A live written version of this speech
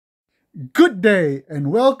Good day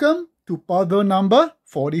and welcome to puzzle number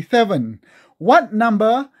 47. What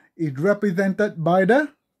number is represented by the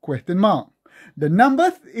question mark? The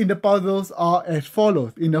numbers in the puzzles are as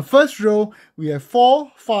follows. In the first row, we have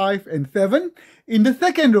 4, 5 and 7. In the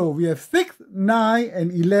second row, we have 6, 9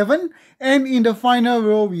 and 11. And in the final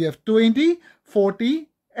row, we have 20, 40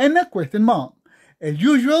 and a question mark. As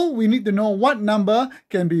usual, we need to know what number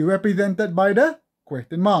can be represented by the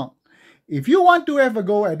question mark. If you want to have a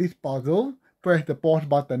go at this puzzle, press the pause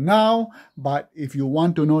button now. But if you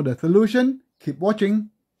want to know the solution, keep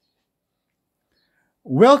watching.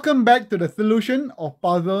 Welcome back to the solution of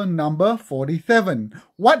puzzle number 47.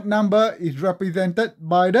 What number is represented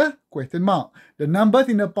by the question mark? The numbers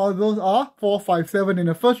in the puzzles are 4, 5, 7 in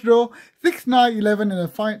the first row, 6, 9, 11 in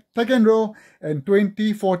the second row, and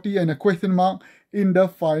 20, 40 and a question mark in the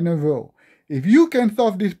final row. If you can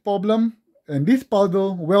solve this problem, and this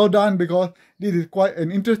puzzle, well done, because this is quite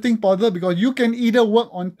an interesting puzzle because you can either work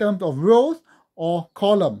on terms of rows or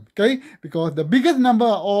column, okay? Because the biggest number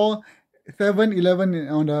are all 7, 11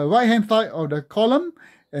 on the right hand side of the column,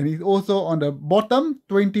 and it's also on the bottom,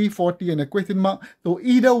 20, 40 and a question mark. So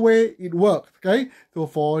either way it works, okay? So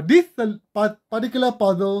for this particular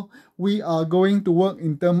puzzle, we are going to work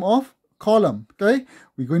in terms of column, okay?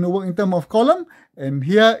 We're going to work in terms of column, and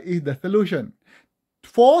here is the solution.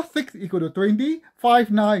 4, 6 equal to 20,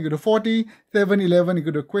 5, 9 equal to 40, 7, 11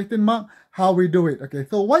 equal to question mark. How we do it? Okay,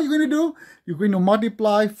 so what you're going to do, you're going to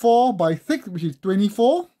multiply 4 by 6, which is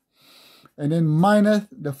 24, and then minus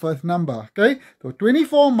the first number. Okay, so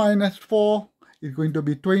 24 minus 4 is going to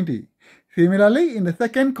be 20. Similarly, in the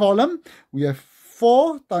second column, we have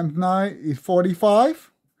 4 times 9 is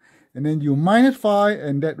 45, and then you minus 5,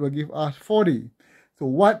 and that will give us 40. So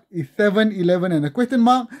what is 7, 11 and a question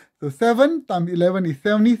mark? So 7 times 11 is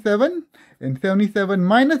 77, and 77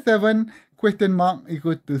 minus 7 question mark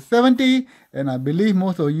equals to 70. And I believe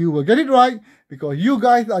most of you will get it right because you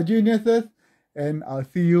guys are geniuses, and I'll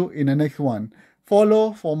see you in the next one.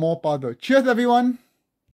 Follow for more puzzles. Cheers everyone!